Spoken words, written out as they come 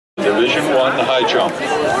Division I high jump.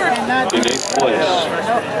 In 8th place,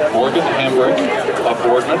 Morgan Hambrick of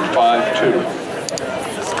Boardman, 5'2".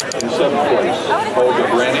 In 7th place, Olga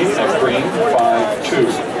Branny of Green, 5'2".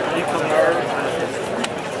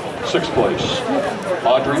 6th place,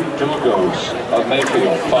 Audrey Dulagos of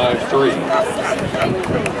Mayfield, 5'3".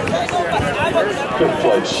 5th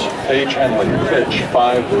place, Paige Henley, Fitch,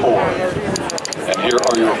 5'4". And here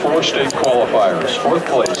are your 4 state qualifiers. 4th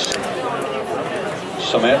place,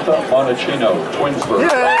 Samantha Monachino, Twinsburg.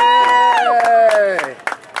 Yay!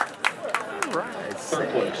 3rd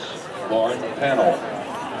place, Lauren Panel,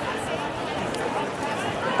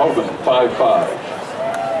 Hoban, 5'5".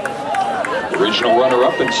 The regional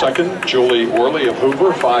runner-up in 2nd, Julie Worley of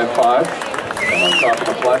Hoover, 5'5". And on top of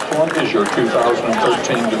the platform is your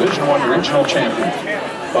 2013 Division I regional champion,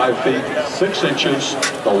 5 feet 6 inches,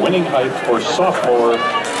 the winning height for sophomore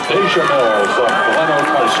Deja Mills of Glen Oak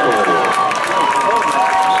High School.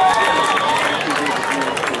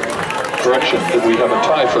 Correction, we have a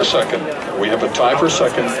tie for 2nd. We have a tie for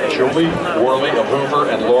 2nd. Julie Worley of Hoover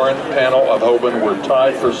and Lauren Panel of Hoban were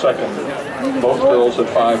tied for 2nd. Both girls at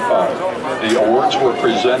 5'5". The awards were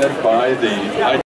presented by the